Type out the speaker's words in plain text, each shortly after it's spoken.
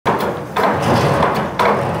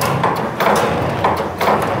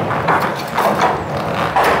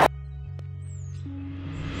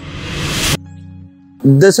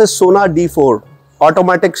This is Sona D4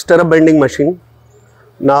 automatic stirrup bending machine.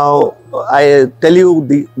 Now I tell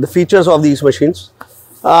you the features of these machines.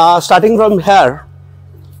 Starting from here,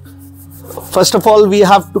 first of all we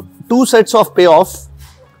have two sets of payoff.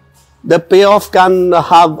 The payoff can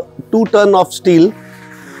have 2 tons of steel,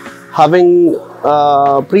 having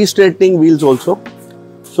pre-straightening wheels also.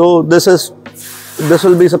 So this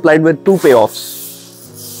will be supplied with 2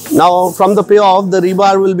 payoffs. Now from the payoff, the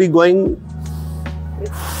rebar will be going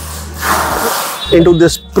into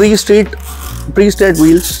this pre-straight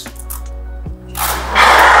wheels,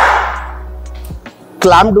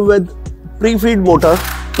 clamped with pre-feed motor.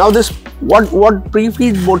 Now this what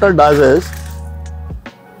pre-feed motor does is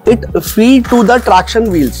it feed to the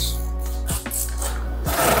traction wheels.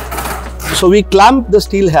 So we clamp the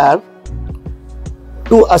steel here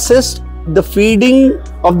to assist the feeding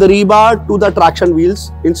of the rebar to the traction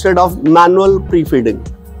wheels instead of manual pre-feeding.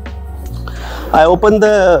 I open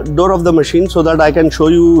the door of the machine so that I can show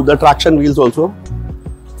you the traction wheels also.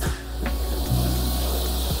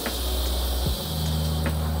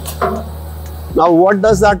 Now what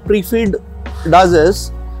does that pre-feed does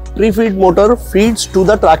is, pre-feed motor feeds to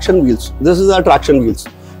the traction wheels. This is the traction wheels.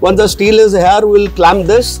 Once the steel is here, we will clamp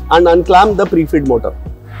this and unclamp the pre-feed motor.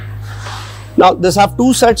 Now this have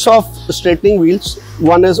 2 sets of straightening wheels.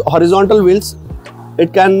 One is horizontal wheels.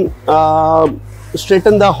 It can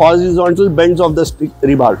straighten the horizontal bends of the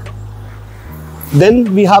rebar.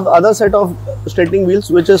 Then we have other set of straightening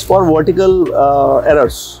wheels which is for vertical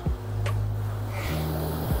errors.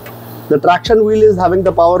 The traction wheel is having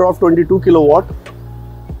the power of 22 kilowatt,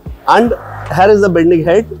 and here is the bending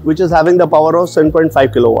head which is having the power of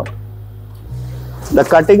 7.5 kilowatt. The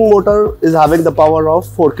cutting motor is having the power of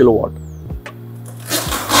 4 kilowatt.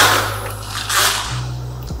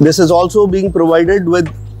 This is also being provided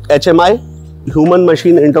with HMI, human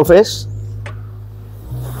machine interface,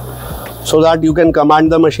 so that you can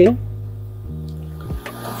command the machine.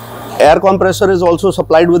 Air compressor is also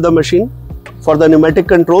supplied with the machine for the pneumatic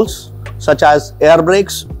controls such as air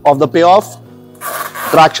brakes of the payoff,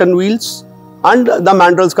 traction wheels and the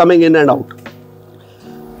mandrels coming in and out.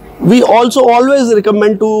 We also always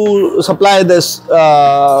recommend to supply this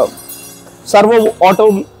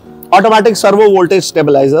automatic servo voltage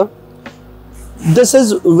stabilizer. This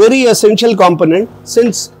is very essential component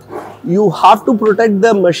since you have to protect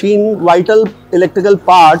the machine vital electrical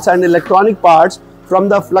parts and electronic parts from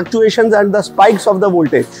the fluctuations and the spikes of the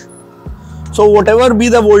voltage. So whatever be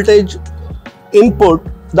the voltage input,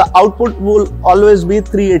 the output will always be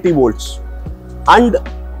 380 volts. And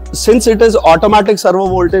since it is automatic servo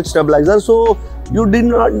voltage stabilizer, so you do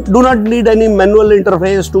not need any manual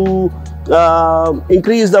interface to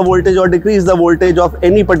increase the voltage or decrease the voltage of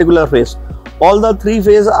any particular phase. All the 3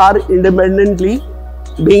 phases are independently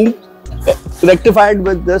being rectified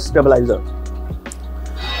with this stabilizer.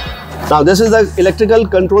 Now this is the electrical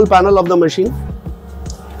control panel of the machine,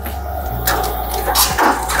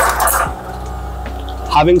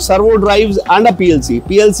 having servo drives and a PLC.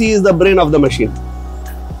 PLC is the brain of the machine.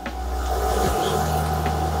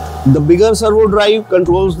 The bigger servo drive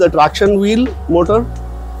controls the traction wheel motor.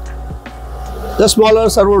 The smaller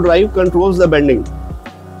servo drive controls the bending.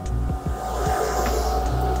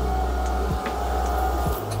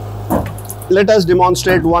 Let us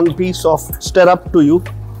demonstrate one piece of stirrup to you.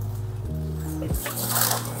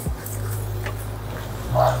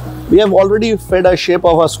 We have already fed a shape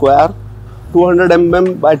of a square, 200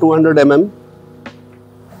 mm by 200 mm.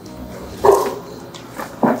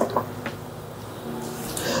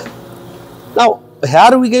 Now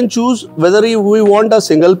here we can choose whether we want a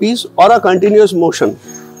single piece or a continuous motion.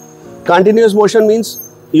 Continuous motion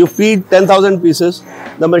means you feed 10,000 pieces,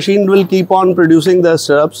 the machine will keep on producing the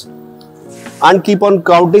stirrups and keep on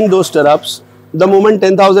counting those stirrups. The moment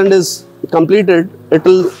 10,000 is completed, it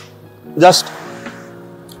will just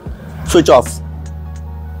switch off.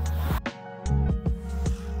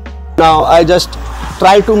 Now I just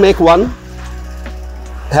try to make one.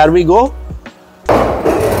 Here we go.